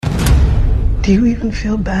Do you even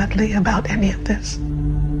feel badly about any of this? Do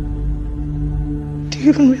you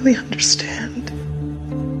even really understand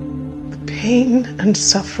the pain and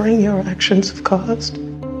suffering your actions have caused?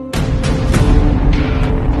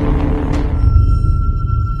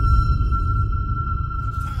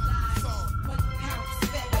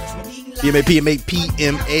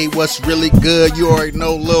 PMA, what's really good? You already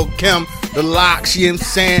know Lil' Kim, the locks, you know what I'm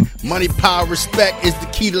saying? Money, power, respect is the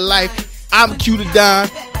key to life. I'm Q to Don.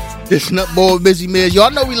 This nut boy, Busy Miz.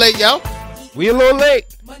 Y'all know we late, y'all. We a little late,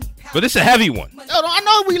 but it's a heavy one. No, I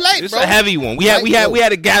know we late, it's bro. It's a heavy one. We had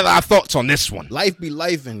to gather our thoughts on this one. Life be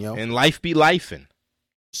lifing, yo. And life be lifing.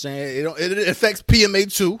 Saying it affects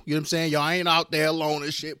PMA too. You know what I'm saying? Y'all ain't out there alone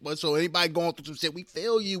and shit. But so anybody going through some shit, we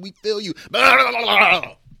feel you.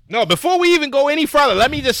 No, before we even go any further,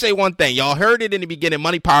 let me just say one thing. Y'all heard it in the beginning,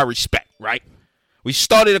 money, power, respect, right? We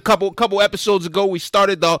started a couple episodes ago. We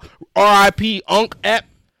started the RIP Unk app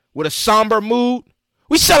with a somber mood.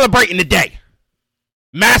 We celebrating today.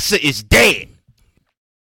 Massa is dead.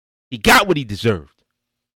 He got what he deserved.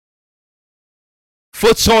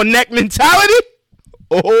 Foots on neck mentality?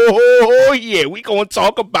 Oh yeah, we gonna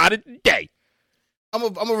talk about it today.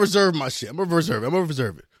 I'm gonna reserve my shit. I'm gonna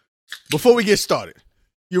reserve it. Before we get started,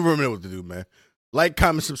 you remember what to do, man. Like,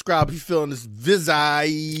 comment, subscribe if you feeling this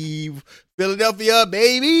Vizive Philadelphia,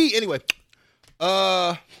 baby. Anyway,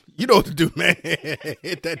 you know what to do, man.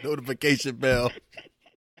 Hit that notification bell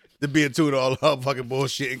to be in tune to all our fucking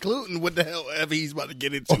bullshit, including what the hell ever he's about to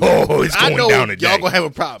get into. Oh, it's going down today. Y'all gonna have a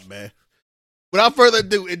problem, man. Without further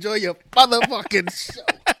ado, enjoy your motherfucking show.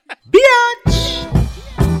 Bitch!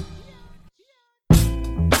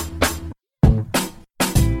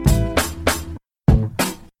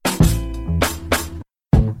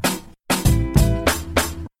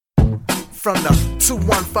 From the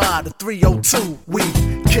 215 to 302, we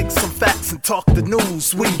kick some facts and talk the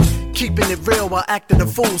news. We keeping it real while acting a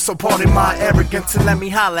fool. So pardon my arrogance and let me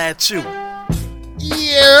holla at you.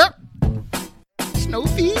 Yeah.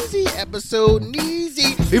 Snowfall episode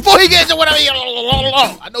easy. Before he gets into whatever,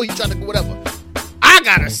 I know he's trying to go whatever. I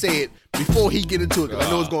gotta say it before he get into it. I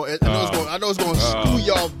know it's going to screw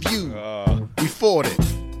y'all view before that.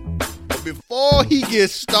 But before he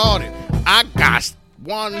gets started, I got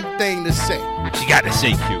one thing to say. What you got to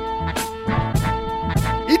say, Q?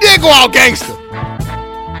 He did go out gangster.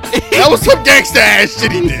 That was some gangster ass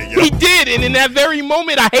shit he did, yo. He did, and in that very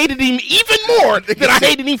moment, I hated him even more than I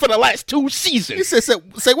hated him for the last 2 seasons. He said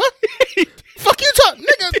say what? Fuck you talk,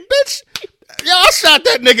 nigga, bitch. Yo, I shot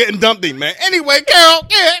that nigga and dumped him, man. Anyway, Carol,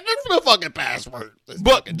 yeah, that's the fucking password.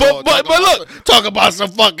 But look. Talk about some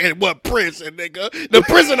fucking, prison, nigga? The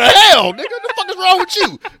prison of hell, nigga. What the fuck is wrong with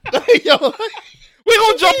you? Yo. We're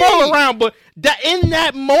going to jump all around, but in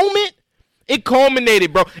that moment, it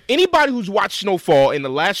culminated, bro. Anybody who's watched Snowfall in the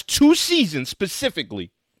last 2 seasons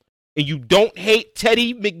specifically, and you don't hate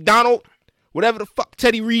Teddy McDonald, whatever the fuck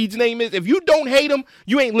Teddy Reed's name is, if you don't hate him,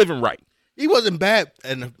 you ain't living right. He wasn't bad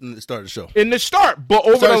in the start of the show. In the start, but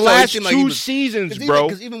over the last 2 seasons, bro.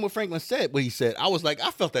 Because even what Franklin said, what he said, I was like,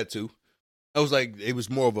 I felt that too. I was like, it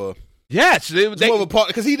was more of a... Yes, more of a part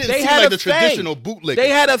because he didn't seem like the traditional bootlegger. They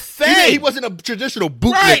had a thing. He wasn't a traditional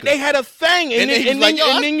bootlegger. Right, they had a thing, and then my nigga,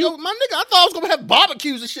 I thought I was gonna have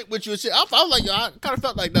barbecues and shit with you and shit. I was like, I kind of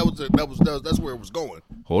felt like that's where it was going.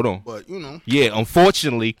 Hold on, but yeah,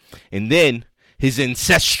 unfortunately, and then his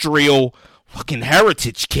ancestral fucking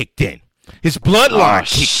heritage kicked in. His bloodline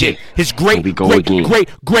kicked in. His great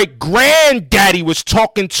granddaddy was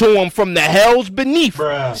talking to him from the hells beneath,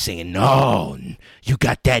 saying, "No, you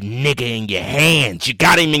got that nigga in your hands. You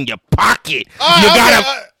got him in your pocket.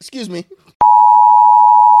 Excuse me.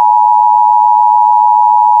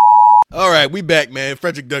 All right, we back, man.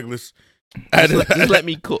 Frederick Douglass. Just let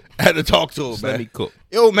me cook. I had to talk to him, man. Let me cook.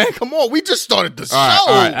 Yo, man, come on. We just started the show. All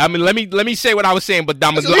right. I mean, let me say what I was saying, but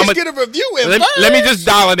I'm gonna get a review in let me just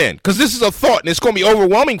dial it in, because this is a thought, and it's going to be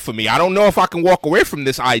overwhelming for me. I don't know if I can walk away from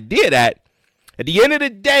this idea that at the end of the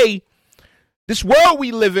day, this world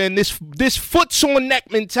we live in, this foots on neck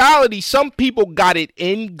mentality, some people got it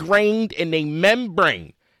ingrained in their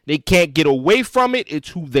membrane. They can't get away from it. It's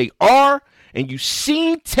who they are. And you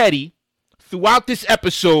seen Teddy throughout this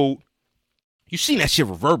episode. You seen that shit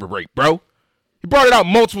reverberate, bro. He brought it out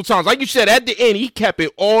multiple times. Like you said, at the end, he kept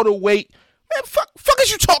it all the way. Man, fuck is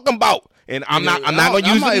you talking about? And I'm not gonna use it.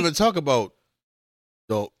 I'm not even talking about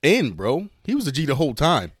the end, bro. He was a G the whole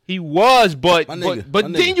time. He was, but nigga.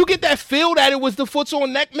 Didn't you get that feel that it was the foots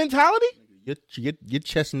on neck mentality? Your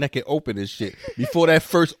chest naked open and shit before that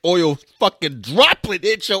first oil fucking droplet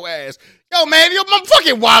hit your ass. Yo, man, I'm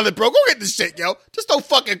fucking wildin', bro. Go get this shit, yo. Just don't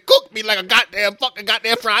fucking cook me like a goddamn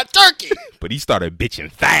fried turkey. But he started bitching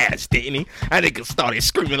fast, didn't he? That nigga started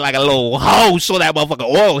screaming like a little hoe, so that motherfucker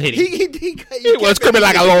oil hit him. He was screaming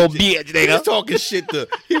like a little bitch, nigga.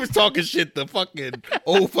 He was talking shit to fucking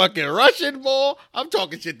old fucking Russian boy. I'm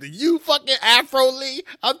talking shit to you fucking Afro Lee.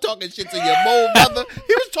 I'm talking shit to your mother.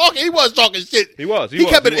 He was talking shit. He was. He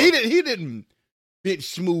didn't bitch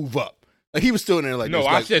smooth up. Like, he was still in there like no, this.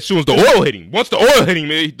 I like, said as soon as the oil hit him. Once the oil hit him,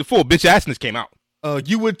 the full bitch assness came out.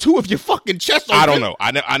 You would too if your fucking chest. I don't know.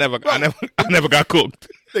 I never got cooked.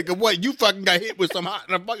 Nigga, what? You fucking got hit with some hot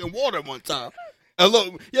fucking water one time.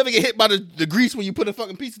 Look, you ever get hit by the grease when you put a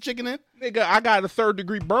fucking piece of chicken in? Nigga, I got a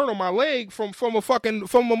 3rd-degree burn on my leg from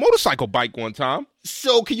a motorcycle bike one time.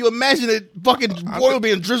 So can you imagine it fucking oil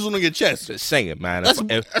being drizzled on your chest? Just saying, man. That's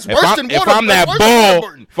worse than water. If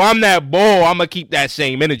I'm that bull, I'm gonna keep that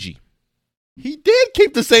same energy. He did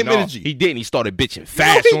keep the same energy. He didn't. He started bitching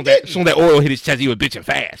fast. Soon that oil hit his chest, he was bitching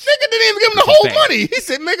fast. Nigga didn't even give him the whole money. He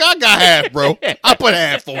said, nigga, I got half, bro. I put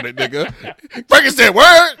half on it, nigga. Frankie said,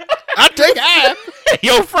 word, I take half.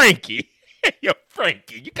 Yo, Frankie,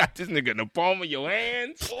 you got this nigga in the palm of your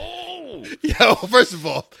hands. Oh. Yo, first of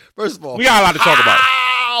all, we got a lot to talk about.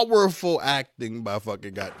 Powerful acting by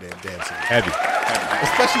fucking goddamn dancing. Heavy.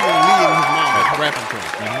 Especially when Lee and his mom was rapping to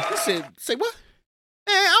him. He said, say what?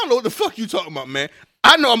 Man, I don't know what the fuck you talking about, man.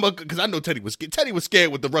 I know because I know Teddy was scared. Teddy was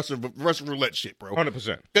scared with the Russian roulette shit, bro.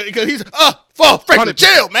 100%. Because he's Franklin, 100%.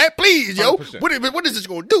 chill, man, please, yo. 100%. What is this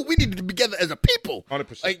gonna do? We need to be together as a people.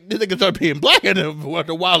 100%. Like this nigga started being black after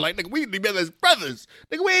a while. Like nigga, we need to be together as brothers.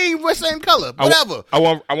 Nigga, we ain't the same color. Whatever. I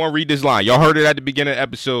want to read this line. Y'all heard it at the beginning of the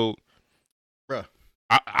episode. Bruh.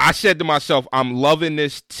 I said to myself, I'm loving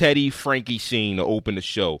this Teddy Frankie scene to open the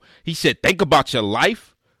show. He said, think about your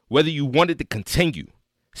life, whether you want it to continue.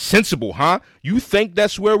 Sensible, huh? You think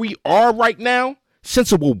that's where we are right now?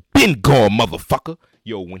 Sensible been gone, motherfucker.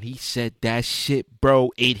 Yo, when he said that shit,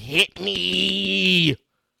 bro, it hit me.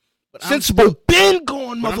 But Sensible been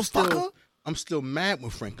gone, motherfucker. I'm still mad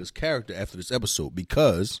with Franklin's character after this episode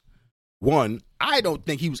because, one, I don't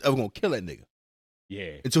think he was ever gonna kill that nigga.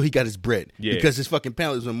 Yeah. Until he got his bread. Yeah. Because his fucking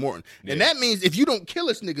panel is important. Yeah. And that means if you don't kill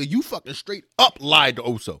this nigga, you fucking straight up lied to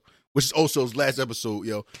Oso. Which is Oso's last episode,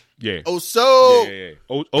 yo. Yeah. Oso. Yeah.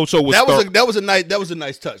 Oso was that was a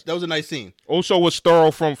nice touch. That was a nice scene. Oso was thorough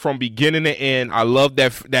from beginning to end. I love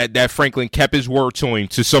that Franklin kept his word to him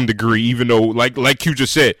to some degree, even though like you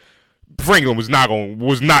just said, Franklin was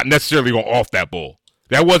not necessarily going off that ball.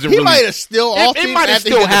 That wasn't. He might have still off. It might have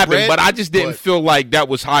still happened, but I just didn't feel like that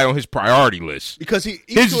was high on his priority list because his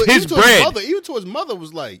bread. Even to his mother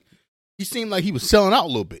was like. He seemed like he was selling out a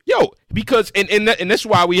little bit. Yo, because and that's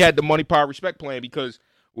why we had the money, power, respect plan, because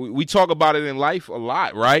we talk about it in life a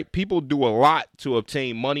lot, right? People do a lot to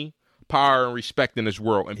obtain money, power, and respect in this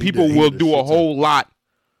world. And people will do a whole lot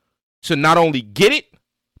to not only get it,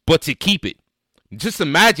 but to keep it. Just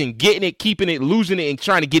imagine getting it, keeping it, losing it, and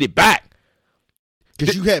trying to get it back.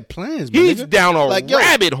 Because you had plans, man. He's nigga. Down a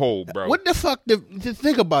rabbit hole, bro. What the fuck? To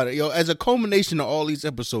think about it, yo, as a culmination of all these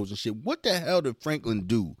episodes and shit, what the hell did Franklin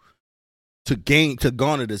do to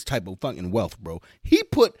garner this type of fucking wealth, bro? He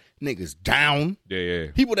put niggas down. Yeah.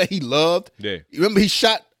 People that he loved. Yeah. Remember he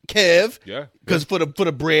shot Kev. Yeah. Because for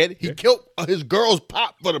the bread. He killed his girl's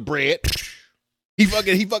pop for the bread. He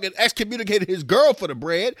fucking excommunicated his girl for the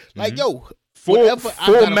bread. Like, yo, full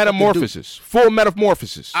metamorphosis. Full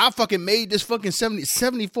metamorphosis. I fucking made this fucking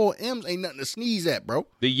 74 M's ain't nothing to sneeze at, bro.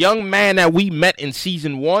 The young man that we met in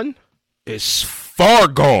season 1 is far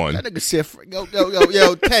gone. That nigga said,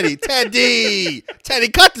 yo, Teddy, cut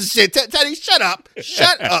the shit. Teddy, shut up,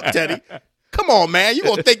 Teddy. Come on, man. You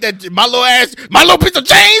gonna think that my little piece of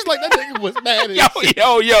change? Like, that nigga was mad as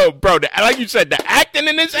Yo, bro. Like you said, the acting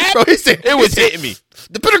in this act, bro, it was hitting me.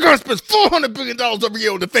 The Pentagon spends $400 billion every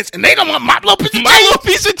year on defense, and they don't want my little piece of change. My little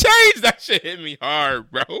piece of change. That shit hit me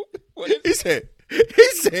hard, bro. He said,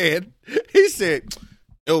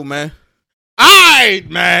 yo, man. All right,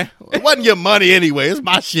 man. It wasn't your money anyway. It's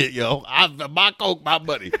my shit, yo. My coke, my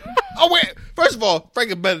money. Oh, wait. First of all, Frank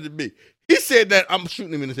is better than me. He said that I'm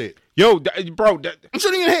shooting him in his head. Yo, bro. I'm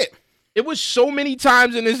shooting him in the head. It was so many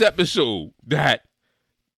times in this episode that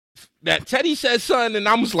Teddy said something, and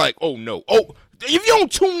I was like, oh, no. Oh, if you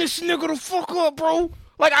don't tune this nigga the fuck up, bro.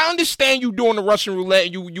 Like, I understand you doing the Russian roulette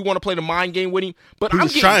and you want to play the mind game with him, but I'm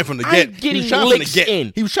getting licks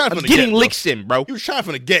in. He was trying from the get. Getting licks in, bro. He was trying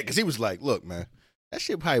from the get because he was like, look, man, that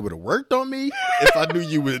shit probably would have worked on me if I knew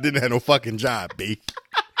you didn't have no fucking job, B.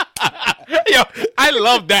 Yo, I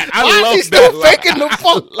love that. He's still faking the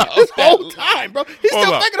funk this whole time, bro. He's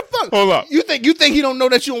still faking the funk. Hold up. You think he don't know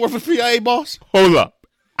that you don't work for CIA, boss? Hold up.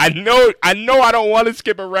 I know I don't want to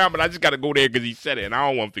skip around, but I just got to go there because he said it, and I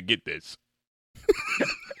don't want to forget this.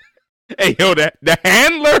 Hey, yo, the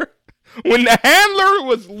handler, when the handler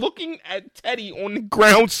was looking at Teddy on the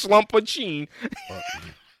ground slumping,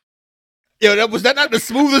 Yo, was that not the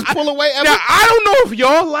smoothest pull away ever? now, I don't know if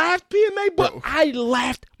y'all laughed, PMA, but I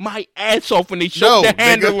laughed my ass off when they showed the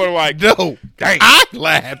handler no, dang. I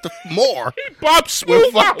laughed more He popped smooth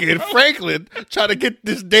with fucking Franklin trying to get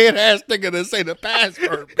this dead ass nigga to say the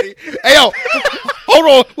password. Hey, yo, hold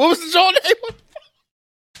on. What was the John name?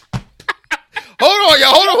 Hold on, y'all.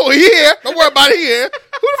 Hold on. He here. Don't worry about it here.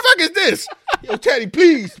 Who the fuck is this? Yo, Teddy,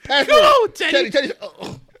 please. Password. Come on, Teddy. Teddy.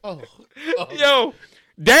 Yo,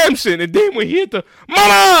 Damson, and then when he hit the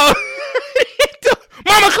mama,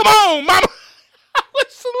 mama, come on, mama.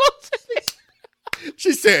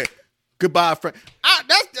 She said, "Goodbye, friend." I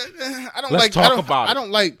don't Let's like. talk about it. I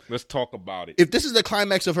don't like. Let's talk about it. If this is the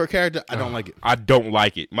climax of her character, I don't like it. I don't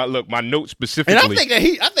like it. My note specifically. And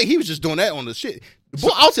I think he was just doing that on the shit. The boy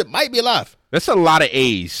Outset might be alive. That's a lot of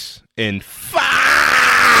A's and fuck.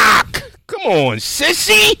 Come on,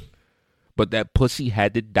 sissy. But that pussy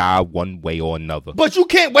had to die one way or another. But you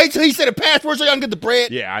can't wait till he said a password so y'all can get the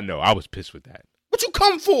bread. Yeah, I know. I was pissed with that. What you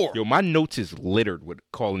come for? Yo, my notes is littered with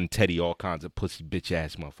calling Teddy all kinds of pussy bitch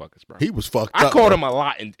ass motherfuckers, bro. He was fucked I up. called bro. him a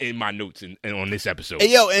lot in my notes and on this episode.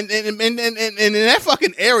 Hey, yo, and in that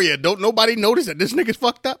fucking area, don't nobody notice that this nigga's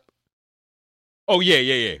fucked up? Oh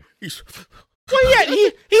yeah. He's, Well,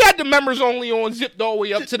 he had the members only on zipped all the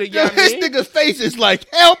way up to the young this man. nigga's face is like,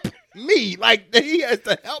 help me. Like, he has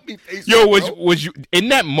to help me face. Yo, bro. was you in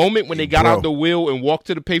that moment when they got Bro. out the wheel and walked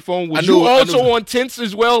to the payphone? Was I knew- you I also knew- on tense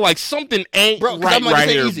as well? Like something ain't Bro, right this ain't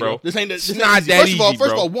here, easy, bro. This ain't It's this not ain't that easy. easy,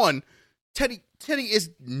 First of bro. all, one, Teddy is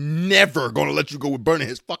never gonna let you go with burning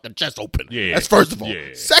his fucking chest open. Yeah. That's first of all.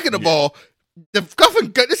 Yeah. Second of all, the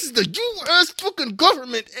fucking this is the U.S. fucking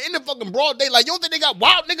government in the fucking broad daylight. You don't think they got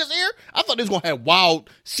wild niggas here? I thought they was gonna have wild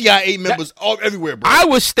CIA members all everywhere, bro. I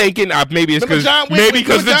was thinking maybe it's Remember because John Wick?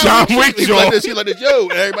 the John Wick He joint. like this, yo,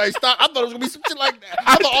 and everybody stop. I thought it was gonna be some shit like that.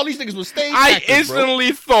 I thought all these niggas was stage I actors,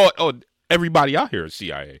 instantly thought, oh, everybody out here is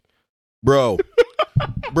CIA. bro.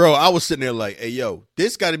 I was sitting there like, hey, yo,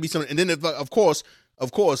 this got to be something. And then of course,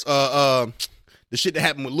 the shit that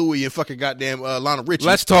happened with Louis and fucking goddamn Lionel Richie.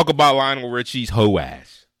 Let's talk about Lionel Richie's hoe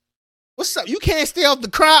ass. What's up? You can't stay off the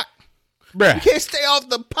crock. Bruh. You can't stay off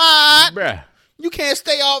the pot. Bruh. You can't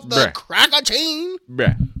stay off the Bruh. cracker chain.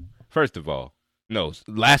 Bruh. First of all,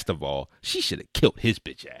 last of all, she should have killed his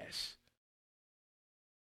bitch ass.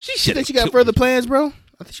 She You should think have she got further plans, bro?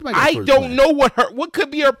 I think she might. Got I further don't plans. know what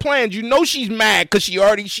could be her plans. You know she's mad because she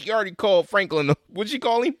already called Franklin. What'd she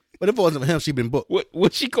call him? But if it wasn't for him, she'd been booked.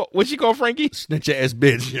 What'd she call Frankie? Snitch ass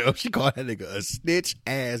bitch, yo. She called that nigga a snitch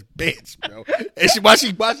ass bitch, bro. And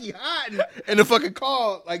while she hiding in the fucking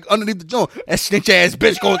car, like underneath the joint, that snitch ass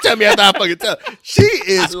bitch gonna tell me after I fucking tell. She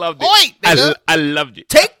is I loved it. hoit, nigga. I loved it.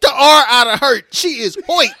 Take the R out of her. She is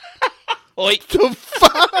hoit. Oi. The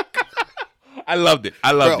fuck? I loved it.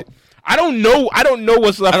 I loved Bro. it. I don't know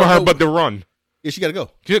what's left I for don't her know. but to run. Yeah, she gotta go.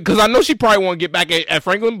 Because I know she probably want to get back at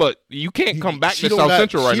Franklin, but you can't come back She to don't South got-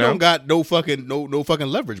 Central right she now. don't got no fucking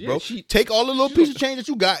leverage, bro. she- Take all the little piece of change that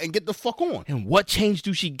you got and get the fuck on. And what change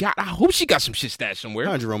do she got? I hope she got some shit stashed somewhere.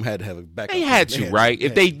 John Jerome had to have a backup. They had plan. to, right?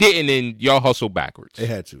 If they didn't, then y'all hustle backwards. They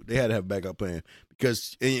had to. They had to have a backup plan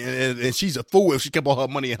because and she's a fool if she kept all her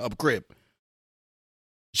money in her crib.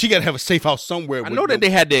 She got to have a safe house somewhere. I know that they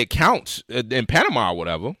had the accounts in Panama or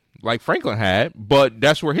whatever, like Franklin had, but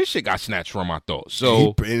that's where his shit got snatched from, I thought.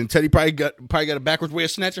 So, and Teddy probably got a backwards way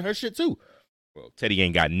of snatching her shit too. well, Teddy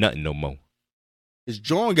ain't got nothing no more. His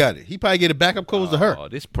John got it. He probably get a backup codes to her. Oh,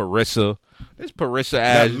 this Parissa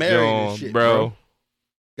ass married and John, shit, bro.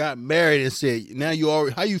 Got married and said, "Now you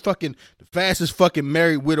already how you fucking the fastest fucking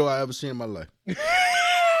married widow I ever seen in my life."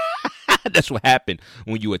 That's what happened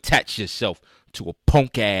when you attach yourself to a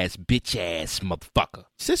punk ass, bitch ass motherfucker.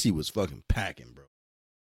 Sissy was fucking packing, bro.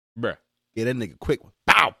 Bruh. Yeah, that nigga quick one.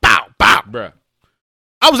 Bow, bow, bow. Bruh.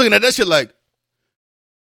 I was looking at that shit like,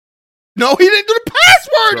 no, he didn't do the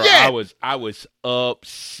password Bro, yet. I was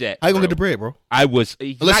upset. How you gonna bro. get the bread, bro?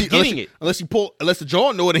 He's not getting it. Unless the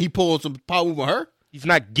John know it and he pulled some power move on her. He's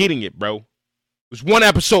not getting it, bro. There's one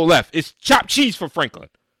episode left. It's chopped cheese for Franklin.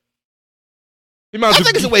 He might as I well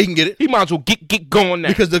think it's the way he can get it. He might as well get going now.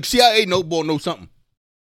 Because the CIA knows something.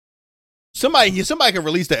 Somebody can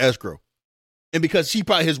release the escrow. And because she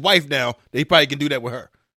probably his wife now, they probably can do that with her.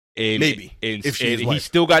 And, maybe, and, if she's and he wife.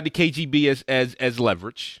 still got the KGB as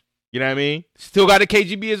leverage. You know what I mean? Still got the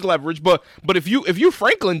KGB as leverage. But if you're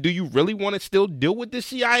Franklin, do you really want to still deal with the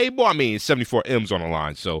CIA boy? I mean, 74 M's on the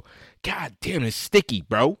line. So, god damn, it's sticky,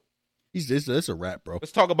 bro. It's a rap, bro.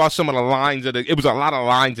 Let's talk about some of the lines of it was a lot of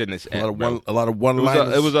lines in this. A lot of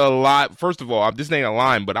one-liners. It was a lot. First of all, this ain't a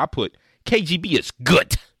line, but I put KGB is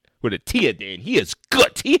good with a T at the end. He is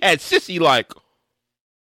good. He had Sissy like,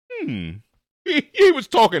 He was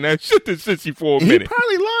talking that shit to Sissy for a minute.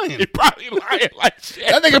 He probably lying. Like shit.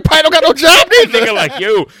 That nigga probably don't got no job That nigga like,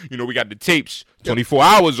 yo, we got the tapes 24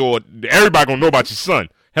 hours or everybody gonna know about your son.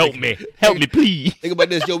 Help me, please. Think about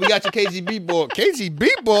this, yo. We got your KGB boy.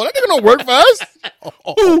 KGB boy, that nigga don't work for us.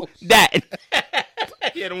 Who that?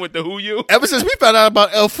 Hit him with the who you. Ever since we found out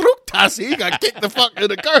about El Fructasi, he got kicked the fuck to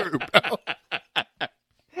the curb, bro.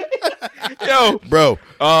 Yo, bro.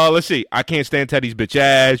 Let's see. I can't stand Teddy's bitch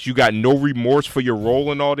ass. You got no remorse for your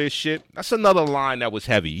role and all this shit. That's another line that was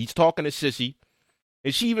heavy. He's talking to Sissy.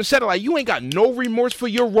 And she even said it like, you ain't got no remorse for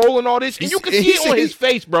your role and all this. And you can see it on his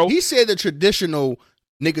face, bro. He said the traditional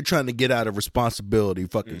nigga trying to get out of responsibility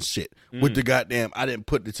fucking shit with the goddamn, I didn't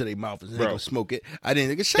put it to their mouth and they gonna smoke it. I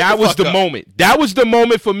didn't. That was the moment. That was the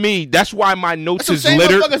moment for me. That's why my notes is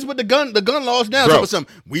littered. Motherfuckers with the gun laws now. Bro.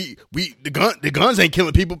 The guns ain't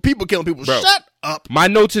killing people. People killing people. Bro. Shut up. My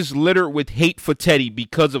notes is littered with hate for Teddy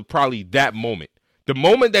because of probably that moment. The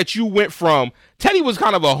moment that you went from Teddy was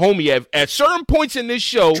kind of a homie at certain points in this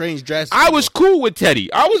show. I was cool with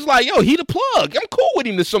Teddy. I was like, yo, he the plug. I'm cool with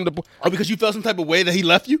him to some degree. Oh, because you felt some type of way that he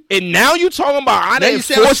left you? And now you talking about I didn't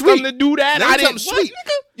force him to do that. I didn't. Sweet.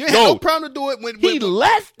 You had no problem to do it when he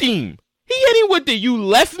left him. He hit him with the you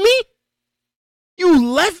left me. You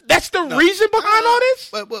left. That's the reason behind all this.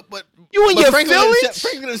 But you and your feelings.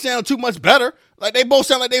 Franklin didn't sound too much better. Like they both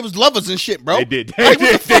sound like they was lovers and shit, bro. They did. They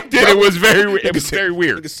did. It was very. It was very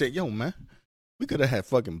weird. Nigga said, "Yo, man, we could have had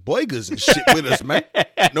fucking boygers and shit with us, man.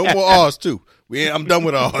 No more R's too. I'm done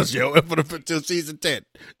with R's, yo. Till season 10,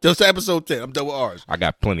 till episode 10, I'm done with R's. I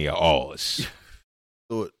got plenty of R's.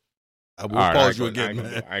 Do it. I will pause you again,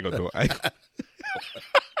 man. I ain't gonna do it.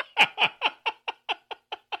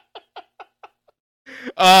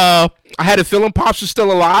 I had a feeling Pops was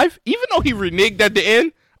still alive, even though he reneged at the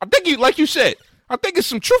end. I think like you said, I think it's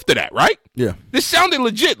some truth to that, right? Yeah. This sounded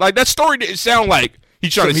legit. Like that story didn't sound like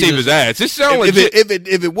he's trying to save his ass. It sounded legit.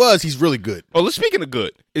 If it was, he's really good. Oh, speaking of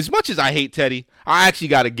good, as much as I hate Teddy, I actually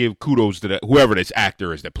got to give kudos to whoever this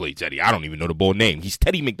actor is that played Teddy. I don't even know the boy name. He's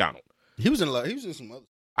Teddy McDonald. He was in some other.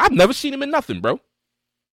 I've never seen him in nothing, bro.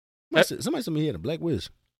 Somebody told me he had a black whiz.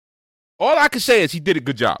 All I can say is he did a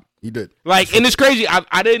good job. He did. Like, and it's crazy.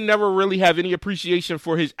 I didn't never really have any appreciation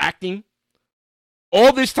for his acting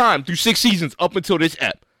all this time through 6 seasons up until this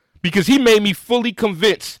ep, because he made me fully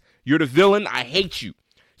convinced you're the villain. I hate you.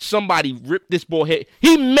 Somebody ripped this boy head.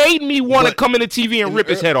 He made me want to come in the TV and rip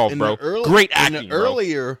his head off, bro. Great acting. In the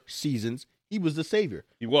earlier seasons, he was the savior.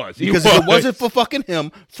 He was. Because if it wasn't for fucking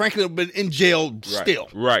him, Franklin would have been in jail still.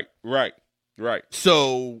 Right.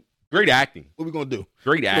 So great acting. What we gonna do?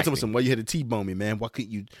 Great acting. Why you had to T-bone me, man? Why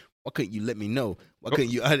couldn't you let me know? Why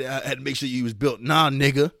couldn't you? I had to make sure you was built. Nah,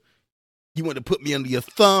 nigga. You want to put me under your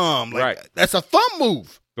thumb. Like, right. That's a thumb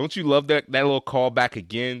move. Don't you love that little callback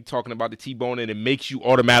again, talking about the T-bone, and it makes you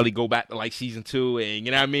automatically go back to like season 2, and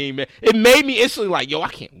you know what I mean? Man, it made me instantly like, yo, I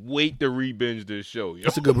can't wait to re-binge this show. Yo.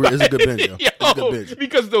 It's a good binge, yo. It's a good binge.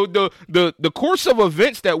 Because the course of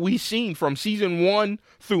events that we've seen from season 1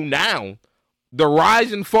 through now, the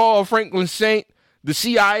rise and fall of Franklin Saint, the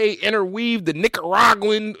CIA interweave, the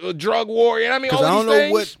Nicaraguan drug war. You know what I mean? All I don't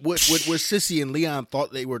know things. what Sissy and Leon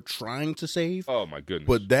thought they were trying to save. Oh my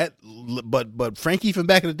goodness! But Frankie from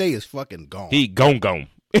back in the day is fucking gone. He gone.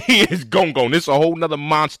 He is gone. This is a whole nother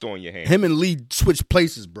monster on your hand. Him and Lee switched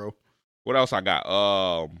places, bro. What else I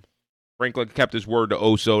got? Franklin kept his word to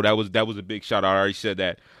Oso. That was a big shout out. I already said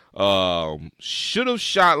that. Should have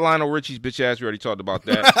shot Lionel Richie's bitch ass. We already talked about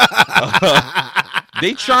that.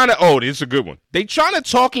 They trying to. Oh, this is a good one. They trying to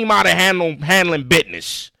talk him out of handling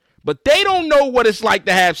business, but they don't know what it's like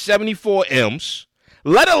to have 74 M's,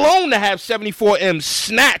 let alone to have 74 M's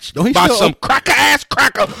snatched by some cracker ass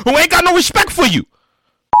cracker who ain't got no respect for you.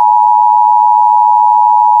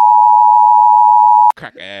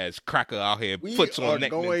 Cracker ass cracker out here, puts on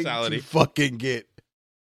neck mentality. To fucking get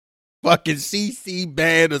fucking CC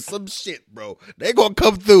band or some shit, bro. They gonna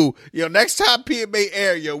come through. Yo, next time PMA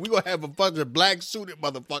air, yo, we gonna have a bunch of black suited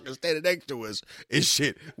motherfuckers standing next to us and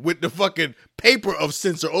shit with the fucking paper of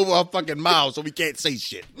censor over our fucking mouths so we can't say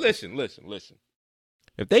shit. Listen.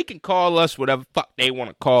 If they can call us whatever fuck they want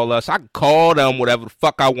to call us, I can call them whatever the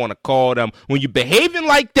fuck I want to call them. When you're behaving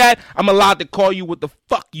like that, I'm allowed to call you what the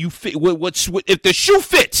fuck you fit. If the shoe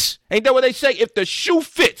fits. Ain't that what they say? If the shoe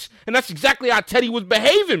fits. And that's exactly how Teddy was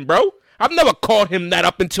behaving, bro. I've never called him that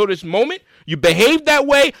up until this moment. You behave that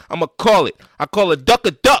way, I'm going to call it. I call a duck.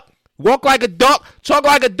 Walk like a duck, talk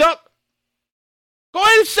like a duck. Go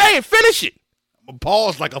ahead and say it. Finish it. I'm gonna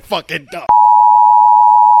pause like a fucking duck.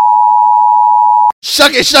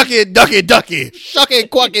 Shuck it, duck it. Shuck it,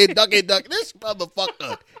 quack it, duck it. This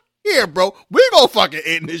motherfucker. Here, bro. We gonna fucking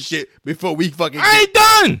end this shit before we fucking I ain't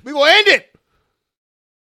done. We gonna end it.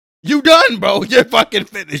 You done, bro. You're fucking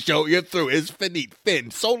finished, yo. You're through. It's finite.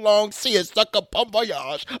 Fin. So long. See you, sucker. Bon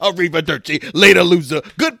voyage. Arrivederci. Later, loser.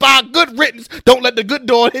 Goodbye. Good riddance. Don't let the good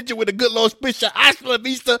dog hit you with a good Lord Spisha. Hasta la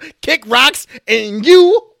vista. Kick rocks. And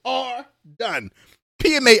you are done.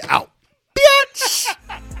 PMA out. Bitch.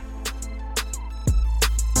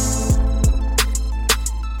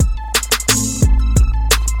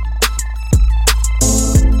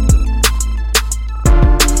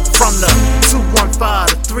 From the 215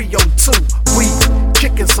 to 302, we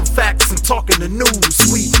kicking some facts and talking the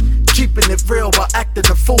news. We keeping it real while acting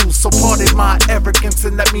a fool. So pardon my arrogance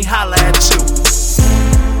and let me holla at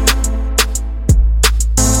you.